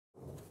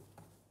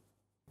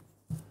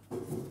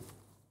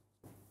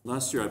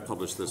Last year I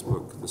published this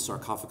book, The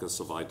Sarcophagus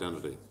of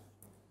Identity.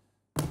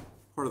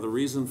 Part of the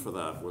reason for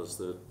that was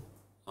that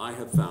I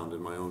had found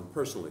in my own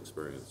personal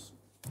experience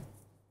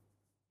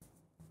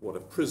what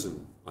a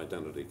prison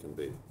identity can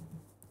be.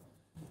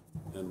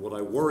 And what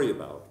I worry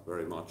about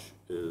very much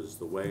is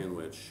the way in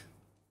which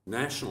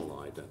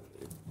national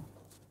identity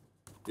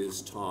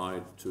is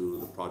tied to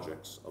the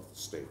projects of the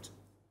state,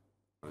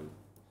 right?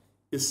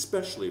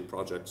 Especially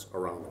projects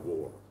around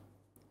war.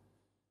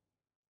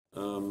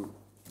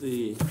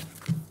 The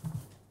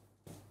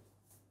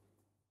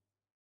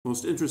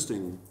most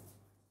interesting,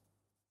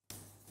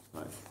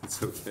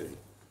 it's okay.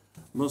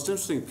 Most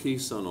interesting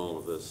piece on all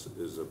of this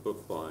is a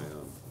book by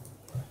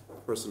a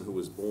person who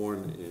was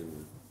born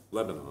in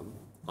Lebanon,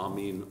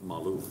 Amin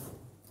Maalouf.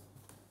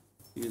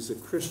 He's a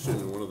Christian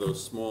in one of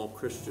those small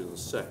Christian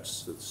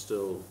sects that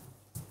still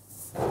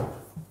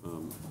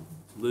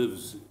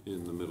lives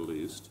in the Middle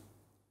East.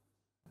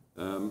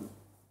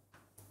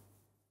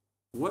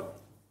 What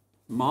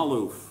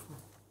Maalouf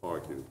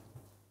argued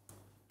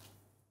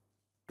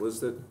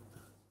was that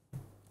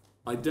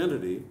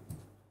identity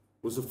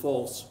was a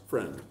false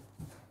friend.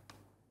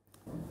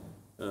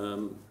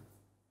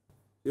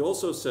 He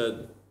also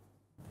said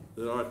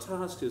that our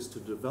task is to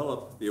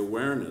develop the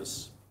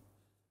awareness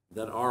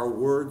that our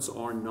words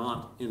are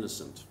not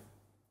innocent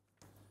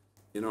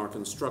in our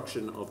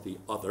construction of the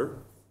other,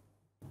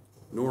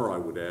 nor, I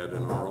would add,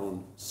 in our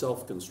own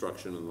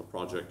self-construction in the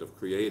project of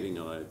creating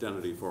an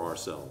identity for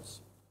ourselves.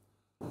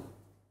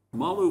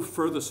 Maalouf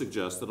further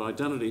suggests that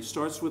identity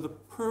starts with a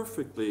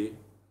perfectly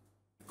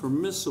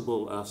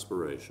permissible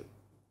aspiration.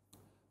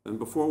 And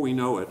before we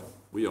know it,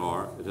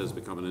 it has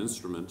become an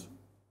instrument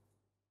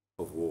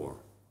of war.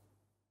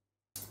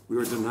 We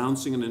are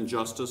denouncing an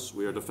injustice,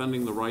 we are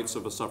defending the rights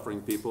of a suffering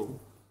people,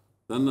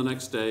 then the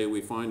next day we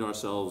find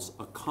ourselves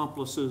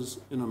accomplices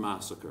in a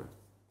massacre.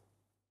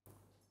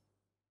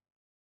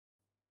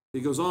 He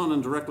goes on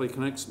and directly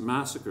connects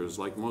massacres,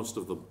 like most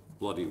of the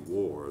bloody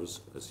wars,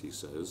 as he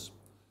says,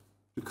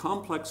 to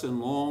complex and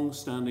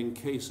long-standing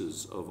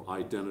cases of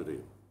identity.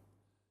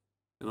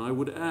 And I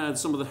would add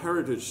some of the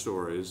heritage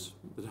stories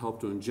that help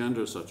to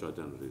engender such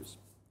identities.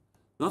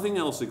 Nothing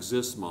else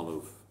exists,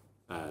 Maalouf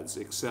adds,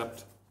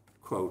 except,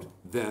 quote,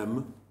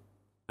 them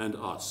and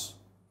us,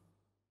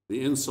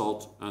 the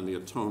insult and the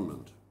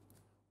atonement.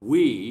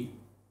 We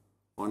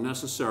are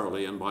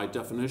necessarily, and by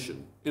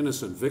definition,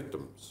 innocent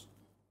victims.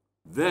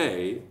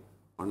 They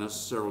are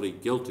necessarily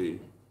guilty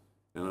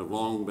and have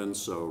long been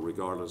so,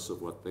 regardless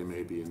of what they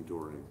may be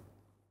enduring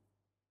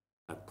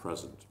at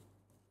present.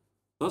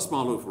 Thus,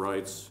 Maalouf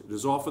writes, it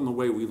is often the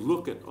way we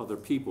look at other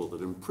people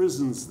that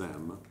imprisons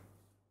them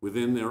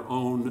within their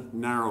own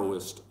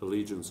narrowest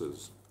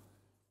allegiances.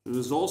 It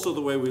is also the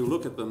way we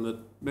look at them that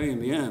may, in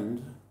the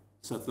end,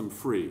 set them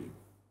free.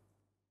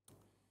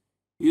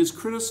 He is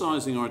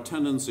criticizing our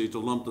tendency to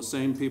lump the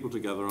same people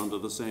together under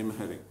the same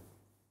heading.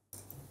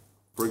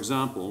 For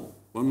example,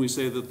 when we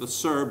say that the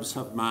Serbs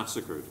have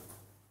massacred,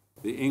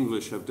 the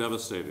English have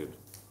devastated,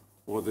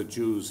 or the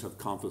Jews have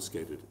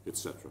confiscated,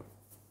 etc.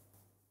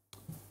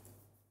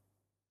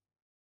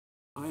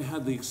 I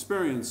had the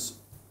experience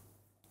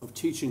of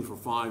teaching for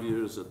 5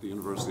 years at the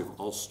University of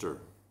Ulster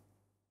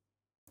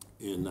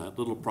in that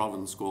little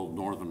province called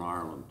Northern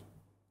Ireland.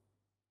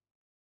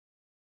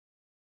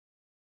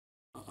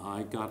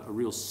 I got a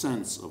real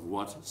sense of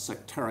what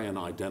sectarian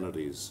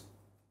identities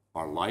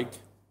are like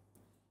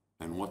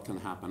and what can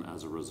happen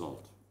as a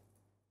result.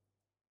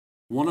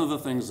 One of the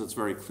things that's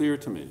very clear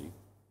to me,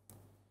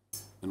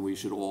 and we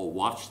should all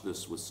watch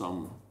this with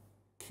some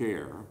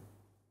care,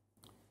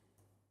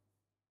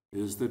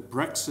 is that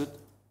Brexit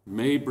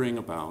may bring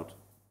about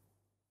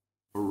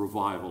a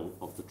revival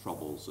of the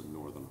Troubles in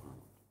Northern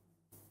Ireland.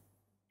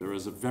 There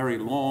is a very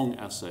long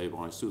essay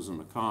by Susan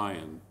Mackay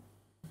in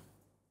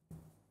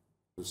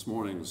this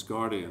morning's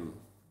Guardian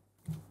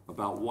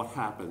about what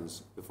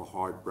happens if a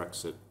hard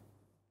Brexit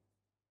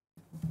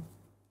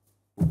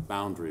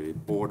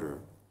border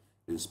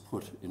is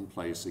put in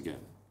place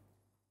again.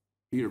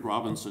 Peter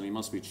Robinson, he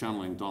must be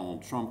channeling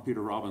Donald Trump.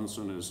 Peter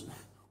Robinson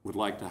would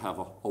like to have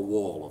a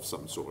wall of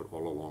some sort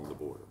all along the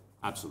border.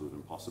 Absolute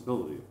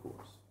impossibility, of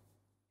course.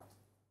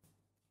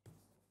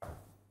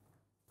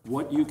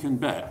 What you can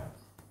bet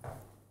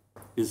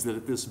is that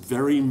at this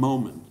very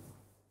moment,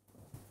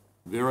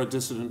 there are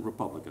dissident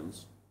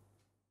Republicans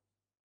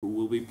who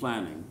will be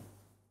planning,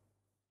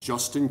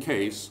 just in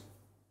case,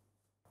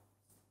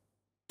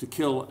 to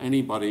kill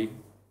anybody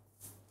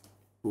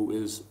who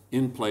is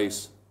in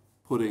place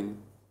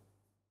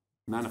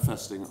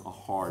manifesting a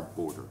hard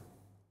border.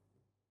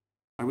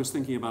 I was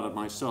thinking about it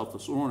myself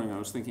this morning. I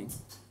was thinking,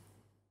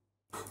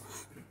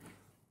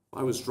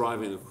 I was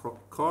driving a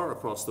car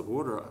across the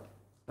border,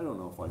 I don't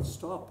know if I'd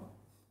stop.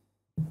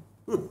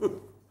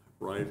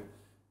 Right?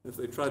 If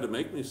they tried to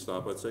make me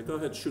stop, I'd say, go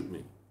ahead, shoot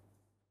me.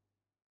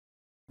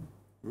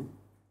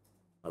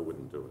 I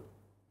wouldn't do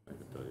it. I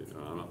can tell you,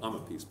 I'm a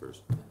peace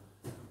person.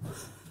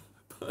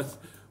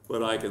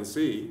 But I can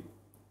see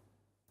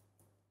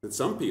that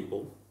some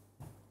people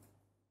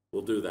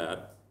will do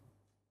that,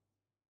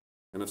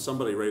 and if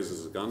somebody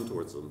raises a gun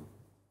towards them,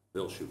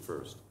 they'll shoot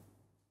first.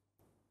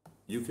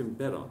 You can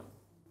bet on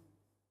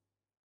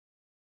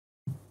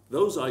it.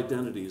 Those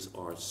identities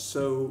are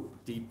so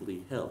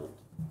deeply held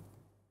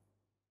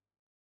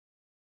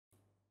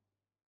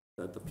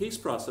that the peace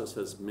process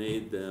has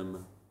made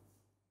them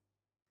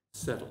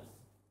settle.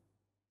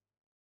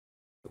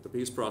 But the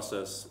peace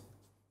process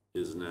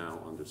is now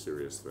under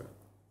serious threat.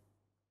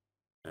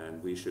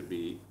 And we should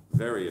be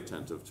very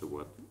attentive to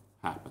what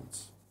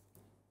happens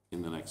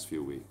in the next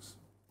few weeks.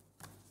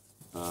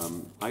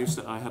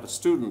 I had a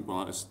student when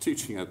I was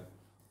teaching at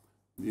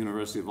the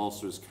University of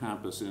Ulster's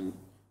campus in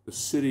a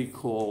city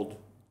called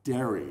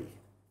Derry.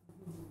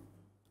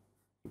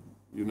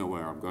 You know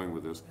where I'm going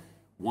with this.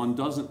 One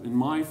doesn't, in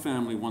my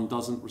family, one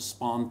doesn't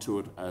respond to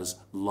it as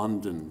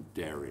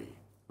Londonderry,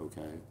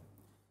 okay?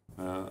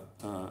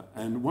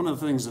 And one of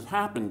the things that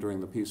happened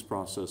during the peace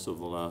process of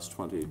the last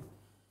 20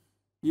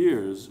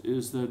 years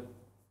is that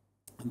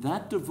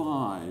that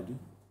divide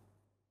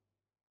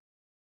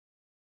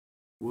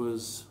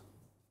was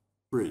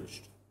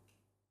bridged.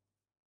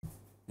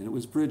 And it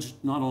was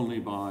bridged not only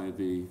by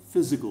the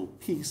physical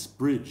peace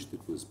bridge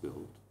that was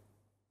built,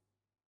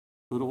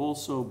 but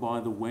also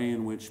by the way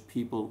in which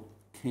people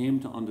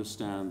came to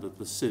understand that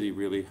the city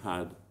really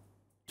had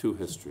two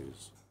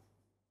histories,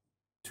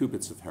 two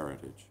bits of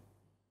heritage.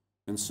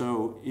 And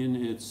so in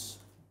its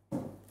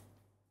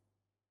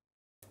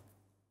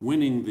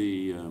winning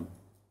the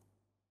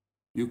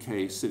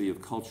UK City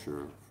of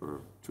Culture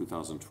for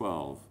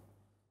 2012,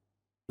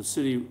 the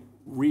city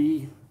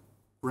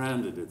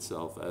rebranded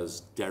itself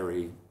as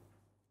Derry,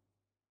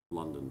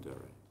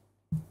 Londonderry.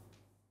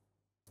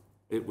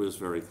 It was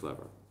very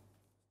clever.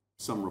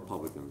 Some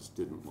Republicans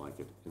didn't like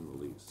it in the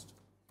least.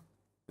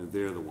 And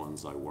they're the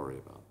ones I worry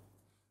about.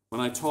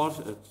 When I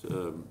taught at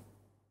the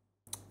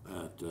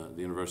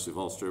University of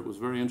Ulster, it was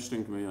very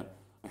interesting to me.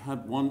 I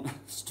had one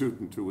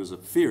student who was a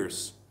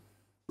fierce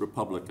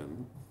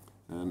Republican,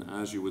 and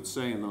as you would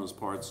say in those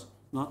parts,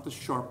 not the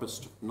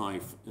sharpest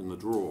knife in the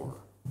drawer.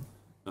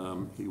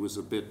 He was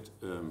a bit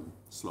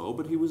slow,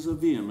 but he was a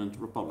vehement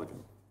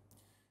Republican.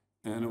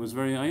 And it was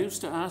very, I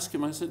used to ask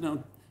him, I said,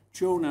 now,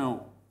 Joe,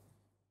 now,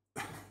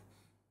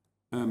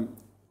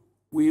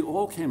 we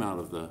all came out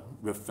of the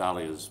Rift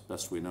Valley, as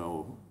best we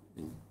know,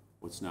 in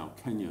what's now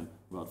Kenya,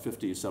 about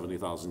 50,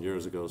 70,000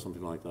 years ago,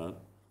 something like that.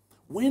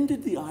 When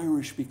did the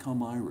Irish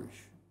become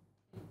Irish?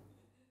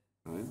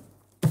 Right?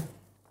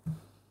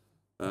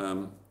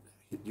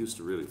 It used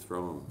to really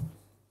throw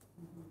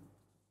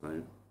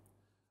them,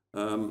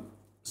 right?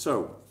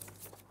 So,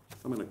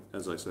 I'm going to,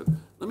 as I said,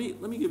 let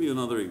me give you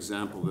another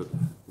example that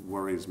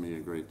worries me a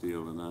great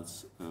deal, and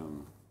that's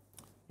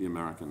the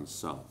American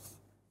South.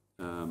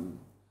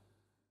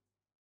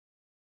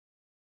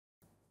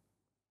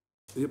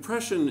 The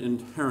oppression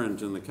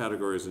inherent in the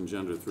categories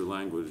engendered through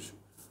language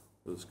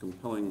was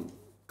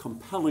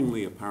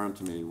compellingly apparent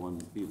to me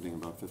one evening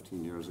about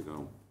 15 years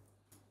ago,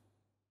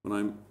 when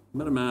I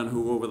met a man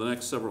who, over the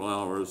next several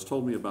hours,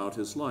 told me about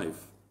his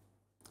life.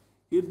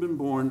 He had been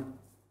born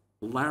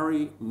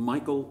Larry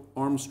Michael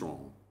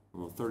Armstrong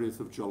on the 30th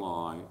of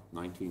July,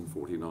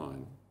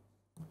 1949,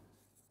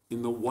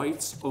 in the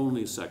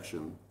whites-only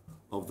section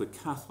of the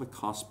Catholic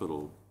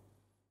hospital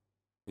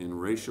in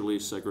racially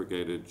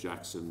segregated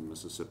Jackson,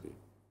 Mississippi.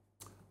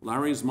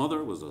 Larry's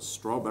mother was a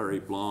strawberry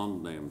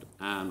blonde named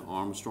Ann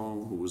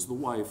Armstrong, who was the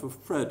wife of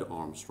Fred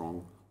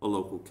Armstrong, a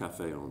local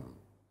cafe owner.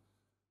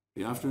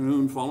 The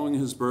afternoon following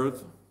his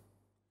birth,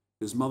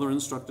 his mother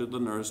instructed the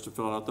nurse to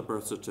fill out the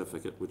birth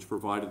certificate, which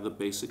provided the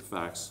basic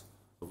facts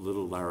of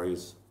little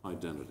Larry's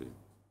identity.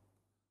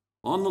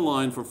 On the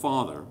line for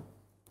father,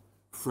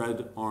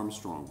 Fred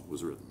Armstrong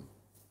was written.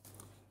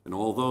 And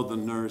although the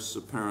nurse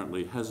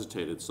apparently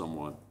hesitated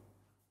somewhat,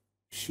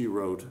 she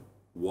wrote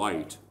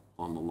white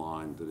on the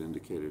line that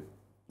indicated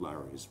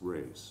Larry's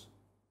race.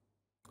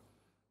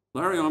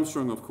 Larry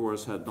Armstrong, of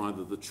course, had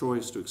neither the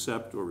choice to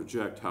accept or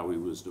reject how he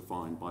was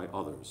defined by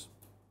others,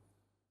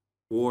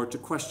 or to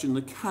question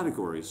the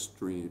category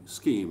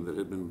scheme that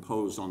had been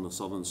imposed on the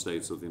southern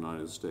states of the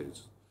United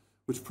States,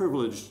 which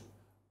privileged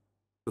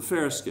the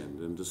fair-skinned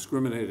and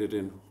discriminated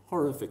in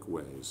horrific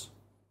ways,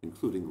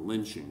 including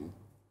lynching,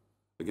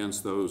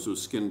 against those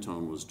whose skin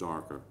tone was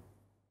darker.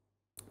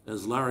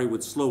 As Larry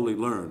would slowly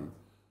learn,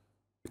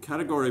 the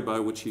category by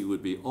which he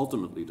would be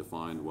ultimately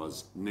defined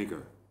was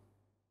nigger.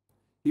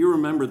 He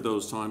remembered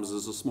those times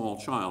as a small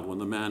child when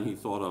the man he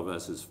thought of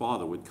as his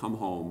father would come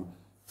home,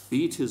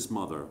 beat his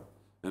mother,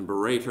 and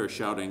berate her,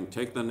 shouting,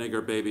 "Take the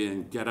nigger baby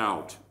and get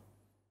out."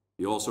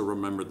 He also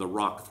remembered the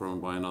rock thrown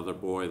by another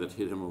boy that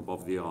hit him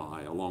above the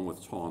eye, along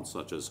with taunts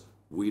such as,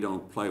 "We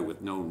don't play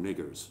with no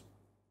niggers."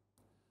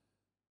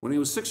 When he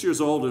was 6 years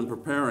old and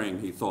preparing,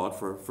 he thought,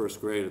 for first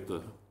grade at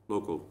the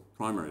local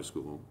primary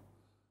school,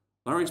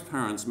 Larry's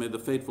parents made the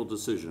fateful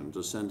decision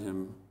to send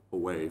him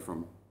away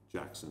from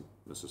Jackson,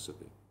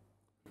 Mississippi.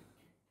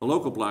 A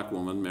local black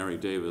woman, Mary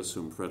Davis,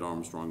 whom Fred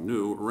Armstrong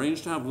knew,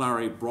 arranged to have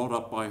Larry brought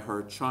up by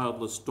her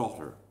childless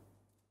daughter,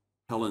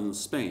 Helen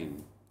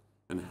Spain,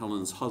 and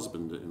Helen's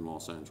husband in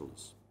Los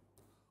Angeles.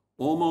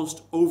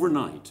 Almost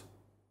overnight,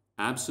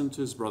 absent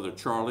his brother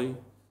Charlie,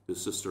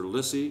 his sister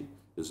Lissy,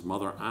 his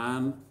mother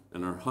Anne,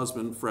 and her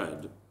husband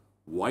Fred,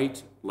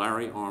 white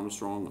Larry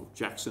Armstrong of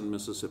Jackson,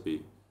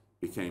 Mississippi,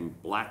 became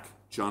black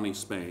Johnny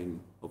Spain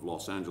of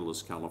Los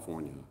Angeles,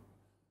 California,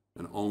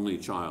 an only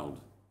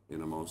child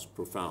in a most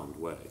profound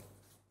way.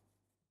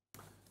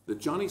 That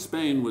Johnny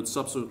Spain would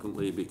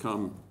subsequently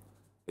become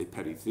a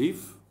petty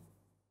thief,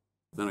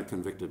 then a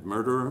convicted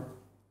murderer,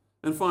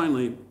 and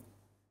finally,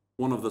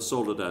 one of the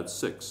Soledad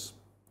Six,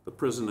 the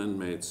prison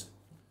inmates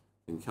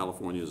in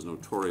California's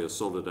notorious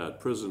Soledad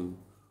prison,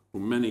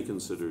 whom many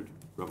considered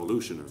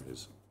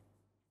revolutionaries,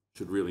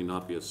 should really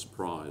not be a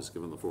surprise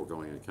given the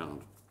foregoing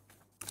account.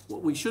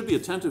 What we should be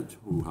attentive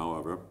to,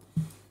 however,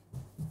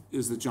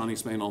 is that Johnny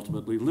Spain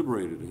ultimately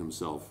liberated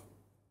himself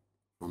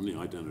from the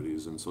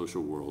identities and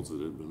social worlds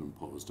that had been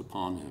imposed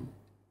upon him.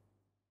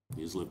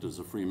 He's lived as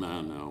a free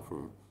man now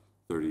for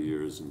 30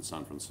 years in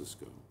San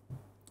Francisco.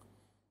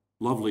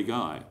 Lovely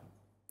guy.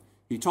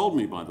 He told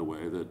me, by the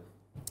way, that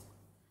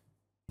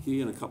he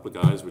and a couple of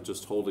guys were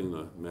just holding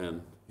the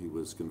man he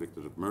was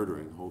convicted of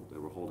murdering. They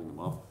were holding him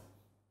up.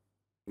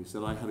 He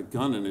said, I had a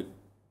gun and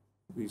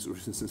these were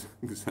his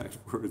exact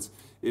words,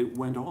 it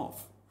went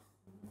off,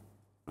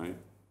 right?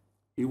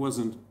 He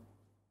wasn't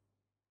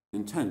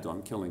intent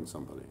on killing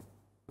somebody,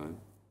 right?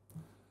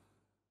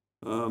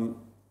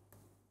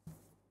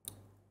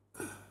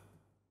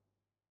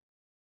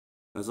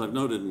 As I've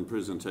noted in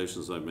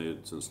presentations I've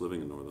made since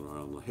living in Northern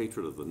Ireland, the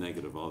hatred of the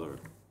negative other,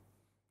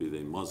 be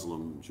they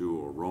Muslim, Jew,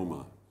 or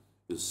Roma,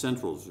 is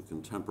central to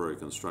contemporary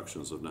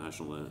constructions of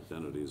national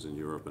identities in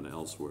Europe and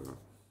elsewhere.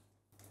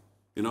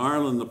 In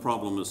Ireland, the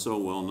problem is so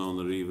well known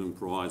that it even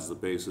provides the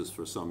basis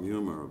for some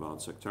humor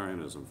about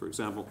sectarianism. For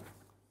example,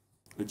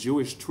 a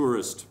Jewish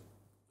tourist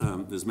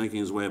is making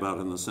his way about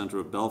in the center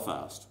of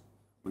Belfast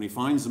when he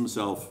finds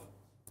himself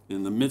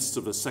in the midst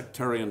of a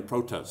sectarian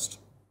protest.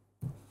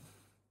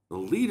 The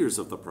leaders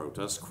of the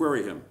protest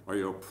query him, are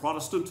you a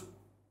Protestant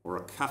or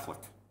a Catholic?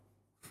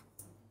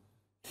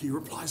 He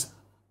replies,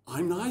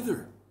 I'm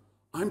neither.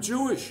 I'm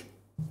Jewish.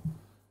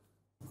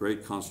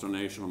 Great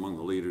consternation among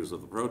the leaders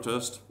of the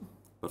protest.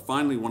 But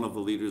finally, one of the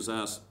leaders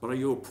asks, but are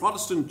you a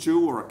Protestant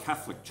Jew or a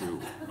Catholic Jew?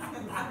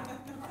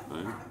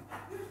 Right?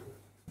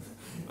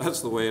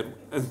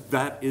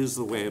 That is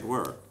the way it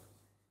worked.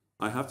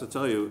 I have to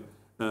tell you,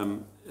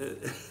 you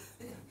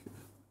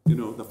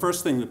know, the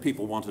first thing that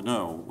people want to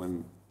know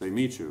when they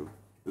meet you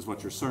is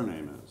what your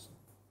surname is.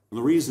 And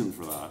the reason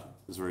for that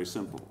is very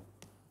simple.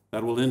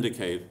 That will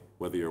indicate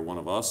whether you're one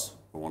of us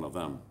or one of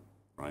them,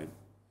 right?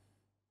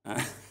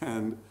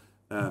 And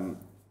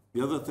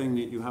the other thing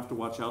that you have to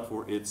watch out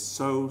for, it's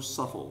so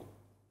subtle.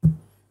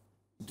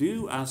 Do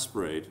you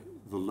aspirate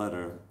the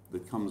letter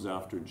that comes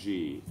after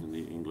G in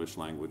the English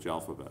language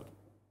alphabet?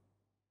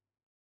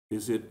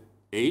 Is it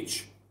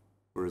H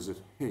or is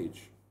it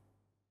H?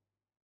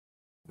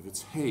 If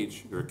it's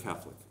H, you're a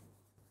Catholic,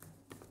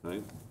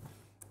 right?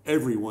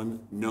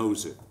 Everyone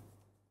knows it,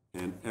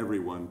 and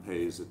everyone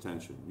pays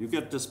attention. You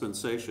get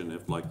dispensation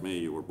if, like me,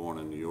 you were born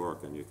in New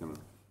York and you can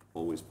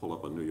always pull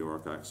up a New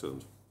York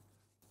accent.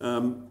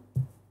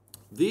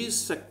 These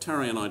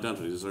sectarian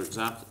identities are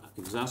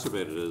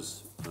exacerbated,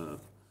 as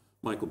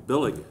Michael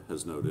Billig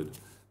has noted,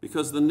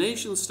 because the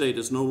nation state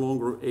is no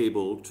longer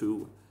able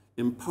to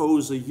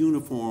impose a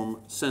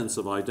uniform sense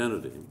of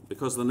identity,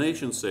 because the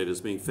nation state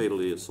is being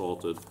fatally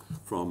assaulted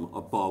from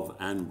above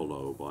and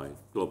below by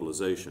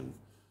globalization,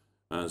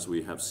 as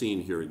we have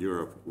seen here in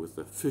Europe with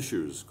the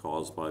fissures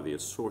caused by the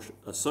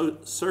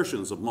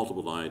assertions of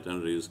multiple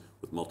identities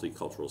with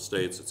multicultural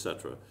states,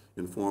 etc.,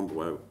 informed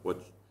by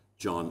what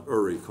John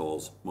Urry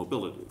calls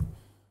mobility.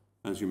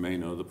 As you may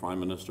know, the Prime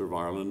Minister of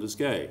Ireland is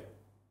gay,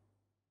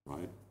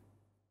 right?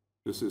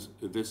 This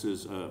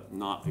is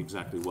not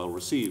exactly well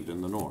received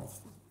in the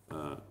North,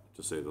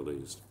 to say the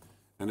least,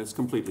 and it's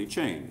completely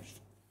changed.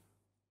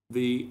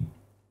 The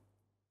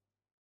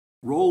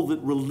role that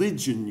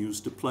religion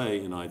used to play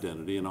in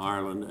identity in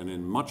Ireland and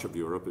in much of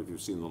Europe, if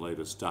you've seen the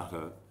latest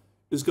data,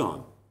 is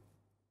gone.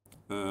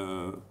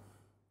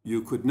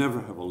 You could never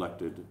have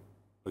elected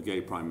a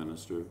gay Prime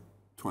Minister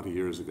 20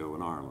 years ago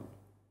in Ireland.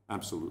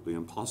 Absolutely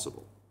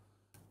impossible.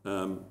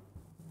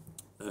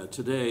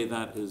 Today,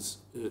 that is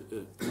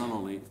not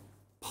only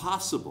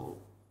possible,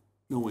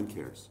 no one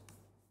cares.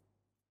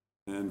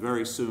 And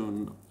very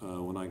soon,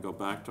 when I go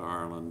back to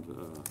Ireland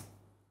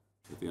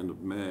at the end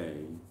of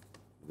May,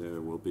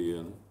 there will be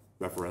a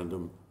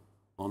referendum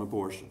on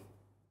abortion.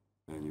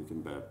 And you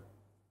can bet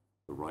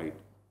the right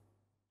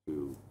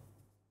to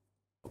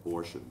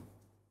abortion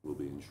will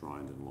be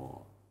enshrined in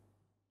law,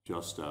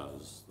 just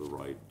as the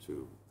right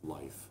to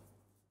life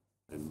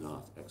and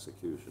not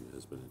execution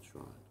has been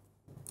enshrined.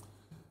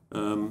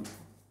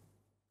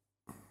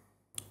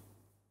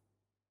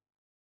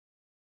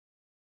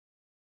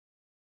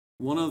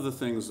 One of the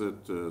things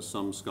that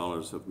some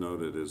scholars have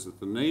noted is that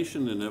the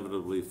nation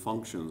inevitably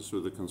functions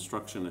through the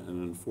construction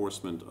and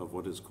enforcement of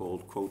what is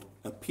called, quote,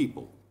 a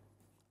people,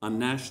 a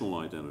national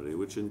identity,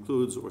 which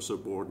includes or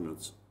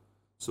subordinates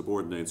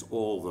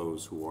all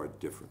those who are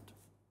different.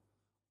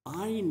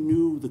 I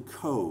knew the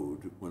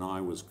code when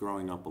I was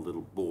growing up a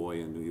little boy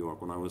in New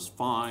York. When I was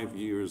 5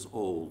 years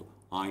old,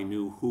 I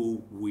knew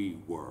who we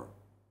were,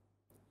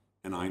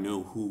 and I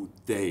knew who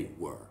they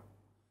were,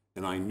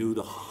 and I knew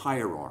the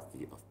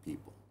hierarchy of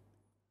people.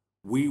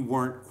 We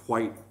weren't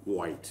quite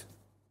white.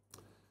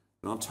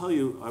 And I'll tell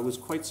you, I was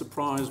quite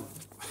surprised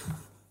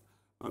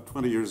about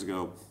 20 years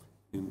ago,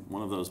 in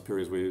one of those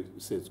periods where you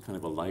say it's kind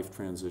of a life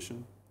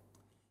transition.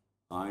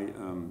 I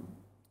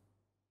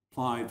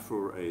applied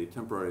for a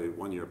temporary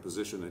one-year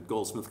position at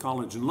Goldsmith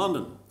College in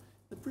London.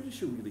 The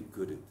British are really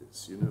good at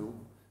this, you know.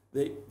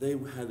 They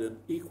had an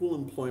equal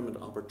employment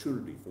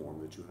opportunity form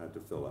that you had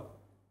to fill out.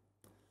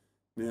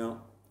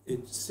 Now,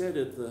 it said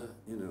at the,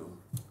 you know,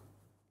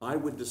 I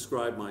would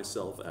describe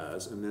myself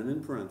as, and then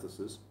in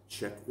parentheses,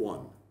 check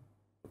one,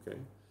 okay?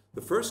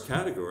 The first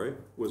category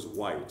was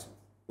white,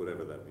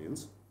 whatever that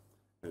means,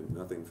 and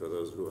nothing for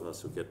those of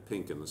us who get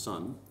pink in the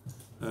sun.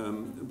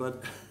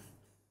 But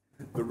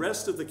the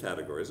rest of the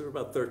categories, there were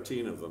about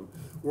 13 of them,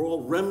 were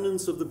all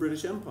remnants of the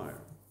British Empire.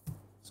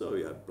 So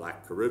you had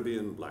black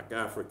Caribbean, black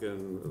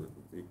African,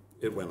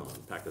 it went on,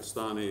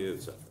 Pakistani,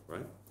 etc.,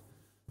 right?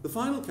 The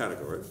final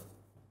category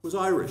was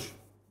Irish.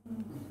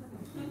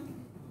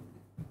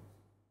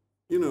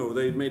 You know,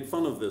 they made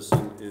fun of this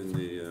in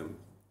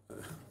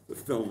the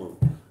film of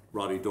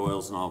Roddy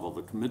Doyle's novel,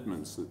 The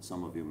Commitments, that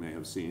some of you may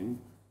have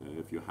seen.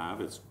 If you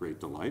have, it's a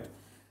great delight.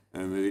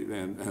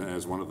 And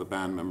as one of the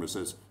band members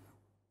says,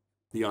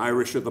 the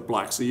Irish are the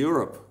blacks of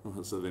Europe.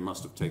 So they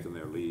must have taken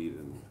their lead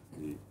in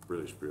the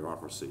British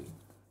bureaucracy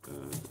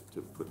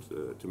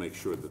to make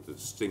sure that the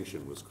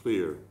distinction was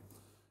clear.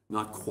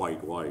 Not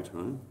quite white,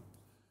 right?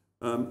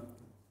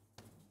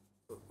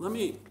 Let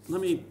me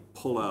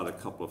pull out a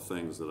couple of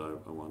things that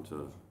I want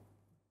to.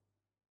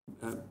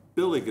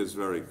 Billig is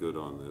very good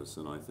on this,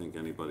 and I think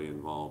anybody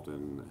involved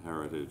in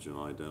heritage and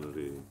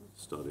identity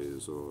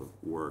studies or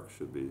work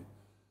should be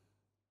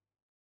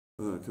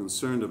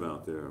concerned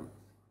about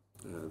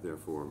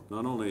therefore,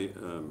 not only,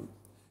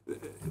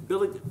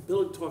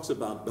 Billig talks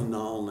about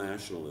banal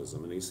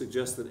nationalism, and he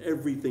suggests that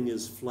everything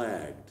is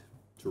flagged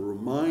to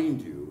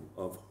remind you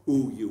of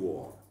who you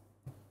are,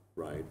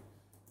 right?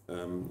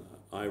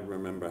 I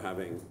remember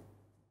having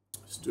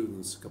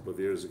students a couple of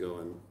years ago,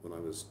 and when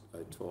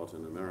I taught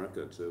in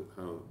America, to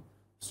how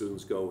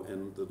students go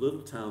in the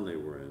little town they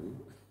were in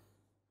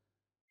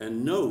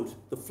and note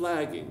the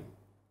flagging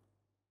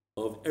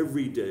of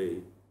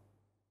everyday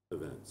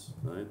events,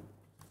 right?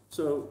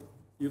 So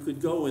you could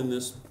go in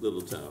this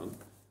little town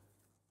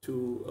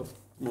to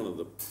one of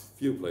the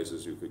few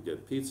places you could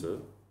get pizza,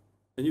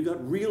 and you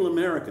got real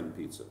American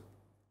pizza,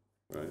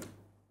 right?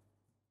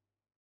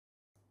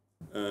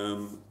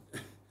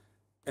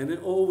 And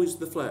it always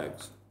the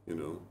flags, you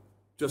know,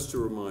 just to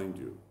remind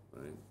you,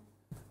 right?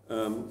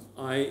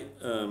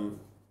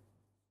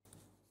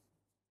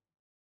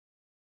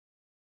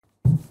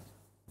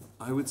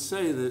 I would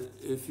say that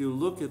if you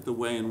look at the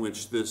way in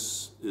which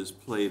this is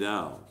played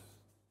out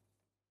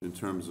in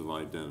terms of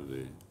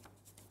identity,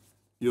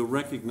 you'll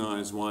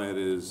recognize why it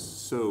is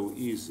so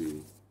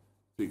easy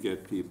to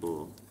get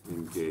people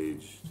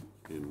engaged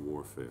in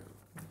warfare.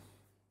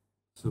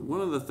 So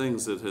one of the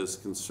things that has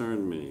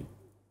concerned me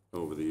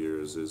over the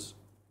years is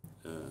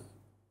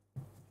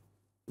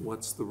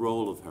what's the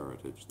role of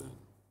heritage then?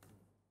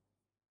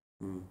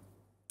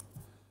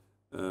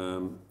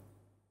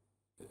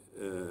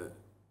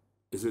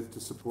 Is it to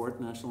support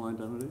national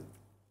identity?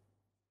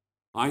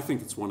 I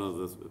think it's one of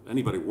the,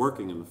 anybody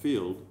working in the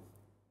field,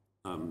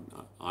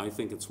 I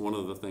think it's one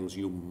of the things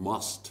you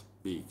must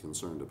be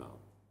concerned about,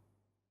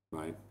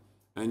 right?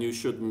 And you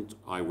shouldn't,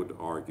 I would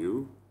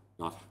argue,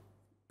 not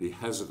be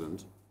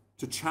hesitant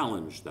to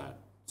challenge that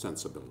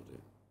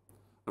sensibility.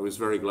 I was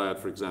very glad,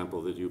 for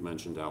example, that you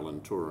mentioned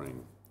Alan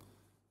Turing.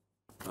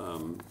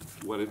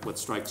 What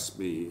strikes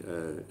me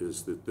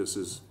is that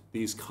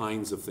these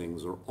kinds of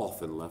things are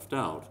often left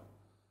out.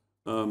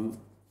 The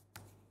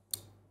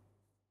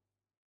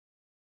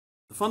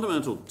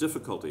fundamental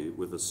difficulty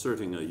with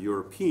asserting a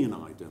European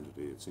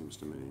identity, it seems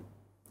to me,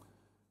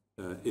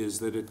 is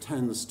that it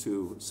tends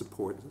to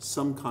support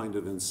some kind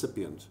of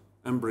incipient,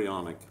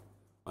 embryonic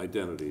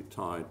identity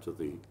tied to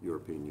the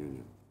European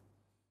Union.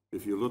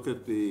 If you look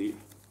at the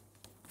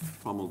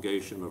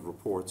promulgation of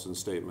reports and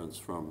statements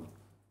from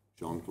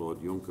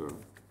Jean-Claude Juncker,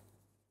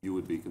 you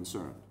would be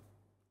concerned.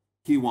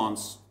 He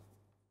wants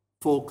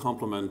full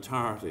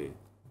complementarity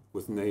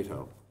with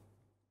NATO,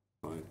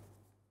 right?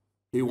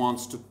 He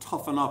wants to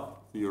toughen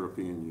up the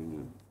European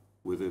Union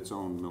with its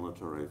own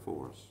military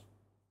force,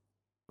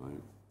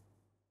 right?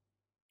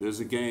 There's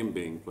a game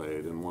being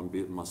played, and one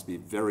must be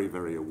very,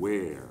 very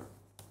aware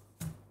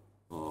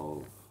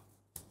of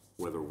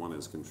whether one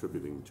is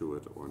contributing to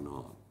it or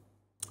not.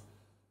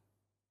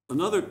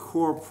 Another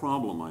core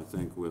problem, I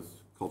think,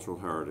 with cultural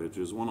heritage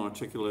is one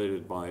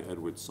articulated by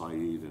Edward Said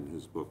in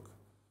his book,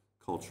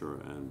 Culture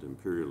and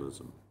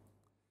Imperialism.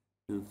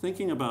 In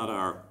thinking about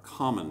our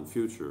common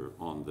future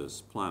on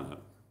this planet,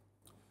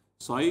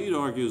 Said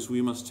argues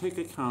we must take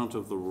account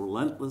of the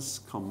relentless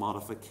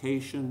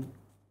commodification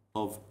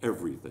of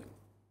everything.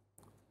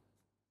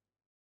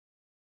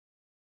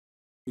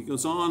 He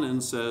goes on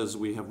and says,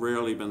 we have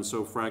rarely been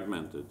so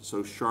fragmented,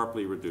 so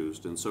sharply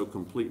reduced, and so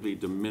completely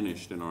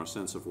diminished in our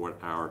sense of what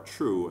our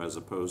true, as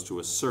opposed to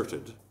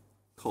asserted,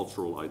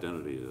 cultural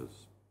identity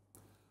is.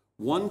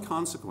 One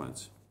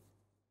consequence,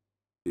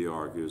 he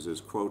argues,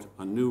 is, quote,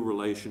 a new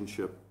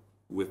relationship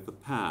with the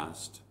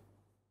past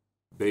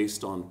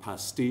based on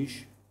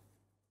pastiche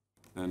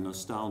and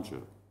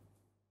nostalgia.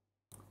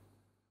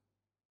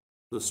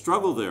 The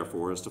struggle,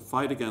 therefore, is to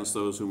fight against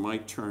those who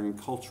might turn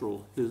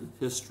cultural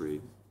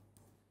history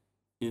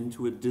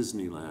into a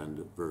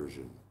Disneyland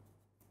version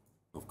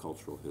of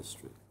cultural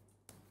history.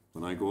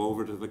 When I go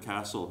over to the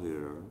castle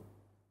here,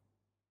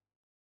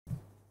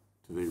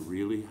 do they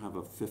really have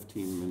a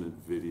 15-minute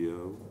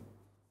video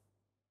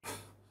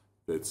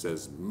that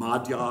says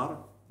Magyar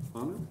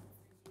on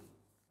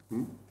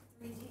it?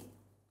 3D.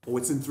 Oh,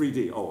 it's in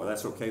 3D. Oh,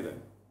 that's okay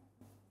then.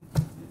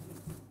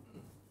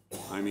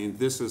 I mean,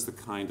 this is the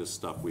kind of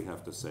stuff we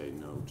have to say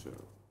no to.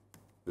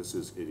 This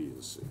is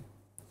idiocy.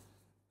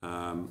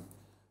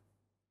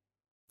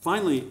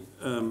 Finally,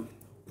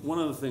 one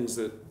of the things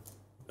that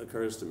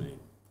occurs to me,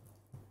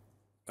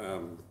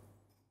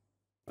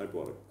 I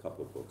bought a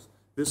couple of books.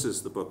 This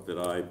is the book that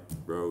I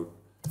wrote.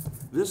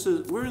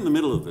 We're in the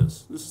middle of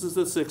this. This is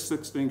the sixth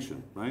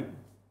extinction, right?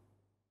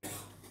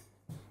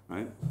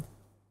 Right?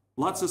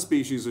 Lots of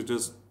species are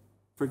just,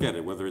 forget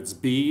it, whether it's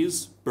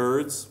bees,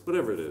 birds,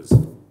 whatever it is.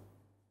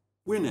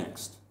 We're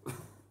next,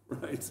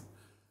 right?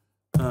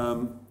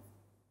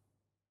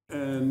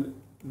 And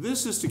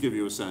this is to give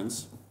you a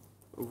sense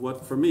of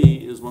what, for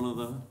me, is one of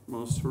the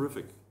most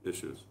horrific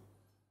issues.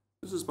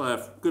 This is by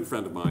a good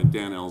friend of mine,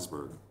 Dan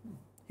Ellsberg.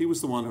 He was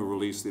the one who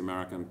released the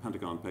American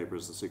Pentagon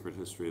Papers, The Secret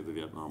History of the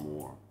Vietnam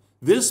War.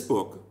 This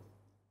book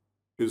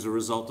is a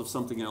result of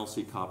something else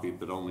he copied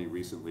but only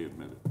recently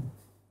admitted.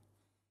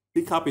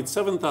 He copied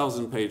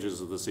 7,000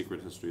 pages of The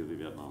Secret History of the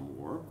Vietnam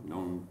War,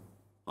 known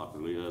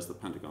popularly as the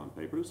Pentagon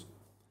Papers.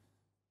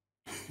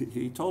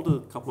 He told a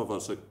couple of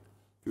us a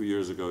few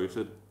years ago, he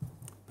said,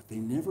 but they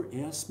never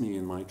asked me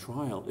in my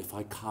trial if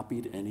I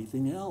copied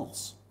anything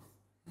else.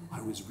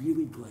 I was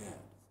really glad,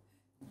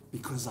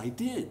 because I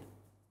did.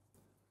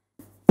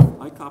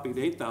 I copied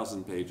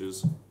 8,000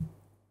 pages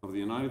of the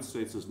United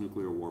States'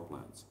 nuclear war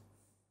plans.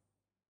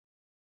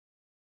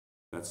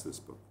 That's this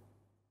book,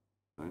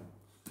 right?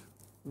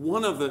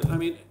 One of the, I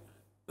mean,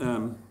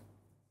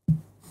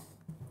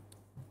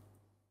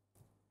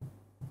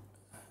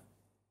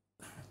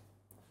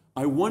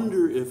 I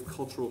wonder if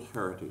cultural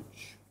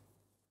heritage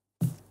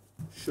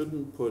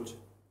shouldn't put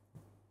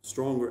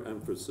stronger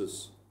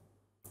emphasis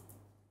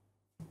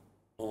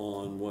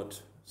on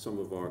what some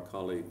of our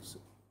colleagues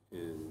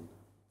in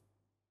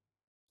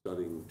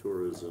studying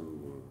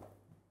tourism or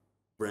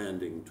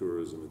branding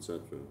tourism,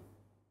 etc.,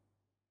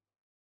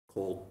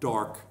 call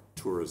dark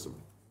tourism,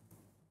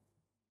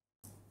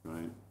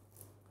 right?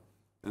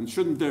 And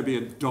shouldn't there be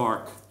a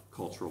dark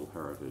cultural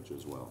heritage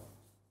as well?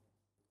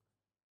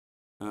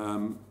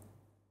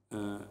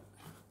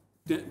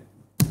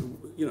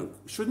 You know,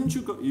 shouldn't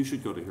you go? You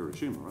should go to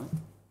Hiroshima, right?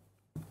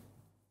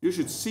 You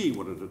should see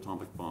what an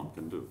atomic bomb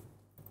can do,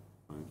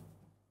 right?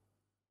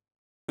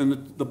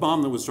 And the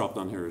bomb that was dropped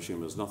on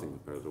Hiroshima is nothing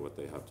compared to what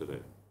they have today.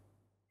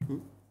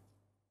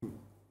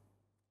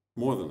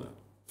 More than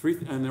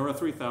that. And there are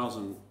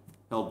 3,000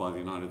 held by the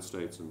United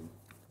States and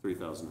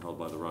 3,000 held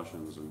by the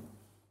Russians, and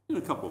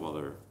a couple of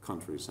other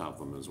countries have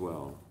them as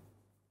well.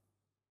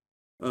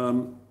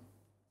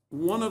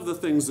 One of the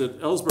things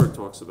that Ellsberg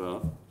talks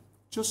about,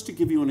 just to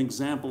give you an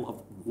example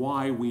of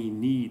why we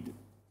need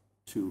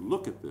to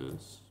look at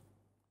this,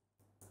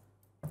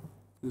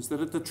 is that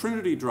at the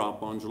Trinity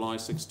drop on July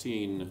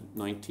 16,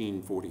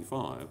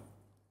 1945,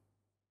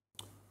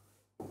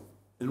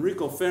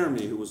 Enrico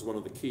Fermi, who was one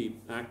of the key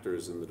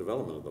actors in the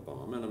development of the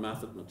bomb and a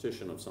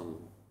mathematician of some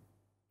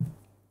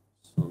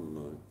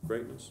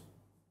greatness,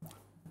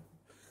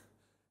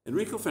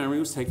 Enrico Fermi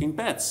was taking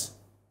bets.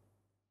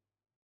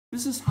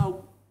 This is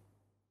how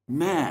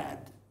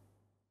mad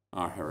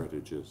our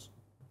heritage is.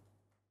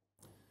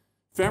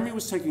 Fermi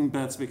was taking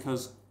bets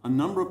because a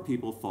number of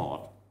people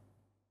thought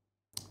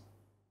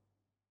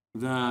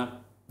that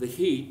the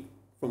heat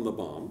from the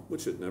bomb,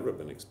 which had never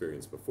been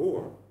experienced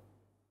before,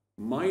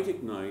 might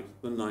ignite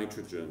the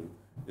nitrogen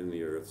in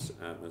the Earth's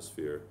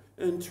atmosphere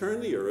and turn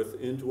the Earth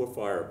into a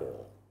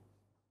fireball.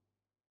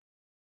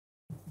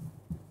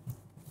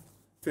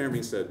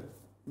 Fermi said,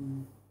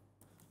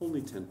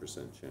 only 10%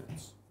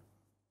 chance.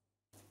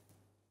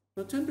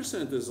 Now,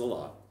 10% is a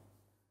lot.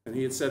 And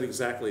he had said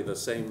exactly the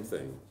same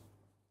thing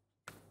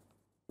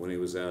when he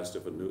was asked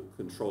if a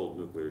controlled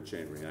nuclear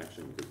chain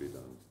reaction could be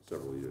done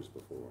several years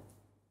before.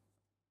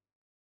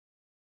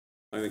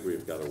 I think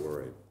we've got to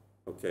worry.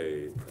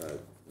 Okay,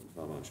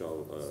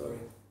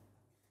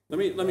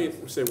 let me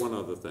say one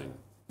other thing.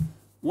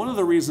 One of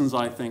the reasons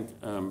I think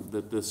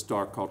that this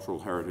dark cultural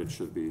heritage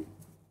should be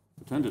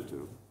attended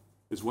to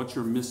is what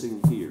you're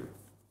missing here.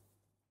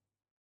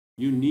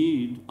 You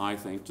need, I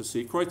think, to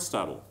see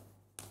Kreuzstadel.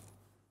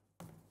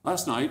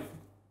 Last night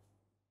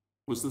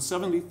was the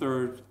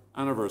 73rd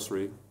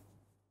anniversary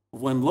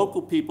when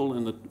local people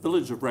in the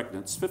village of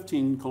Recknitz,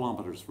 15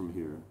 kilometers from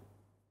here,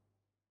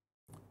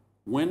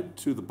 went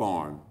to the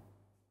barn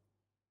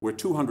where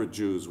 200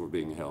 Jews were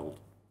being held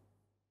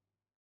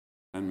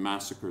and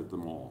massacred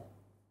them all.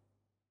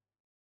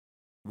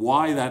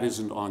 Why that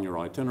isn't on your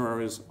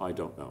itineraries, I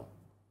don't know.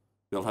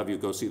 They'll have you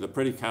go see the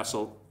pretty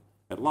castle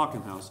at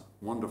Lockenhaus.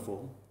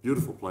 Wonderful,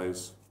 beautiful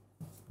place.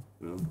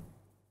 You know,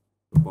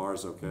 the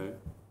bar's okay.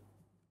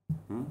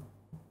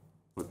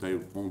 But they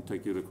won't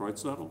take you to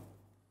Kreuzzettel.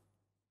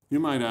 You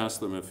might ask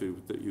them if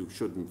that you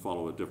shouldn't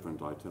follow a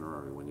different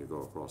itinerary when you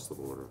go across the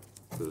border.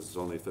 This is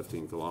only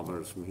 15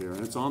 kilometers from here,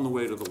 and it's on the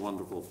way to the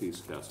wonderful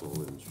Peace Castle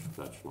in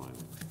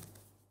Fetchline.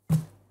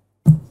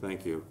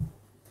 Thank you.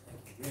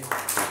 Thank you.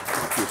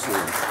 Talk to you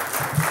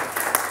soon.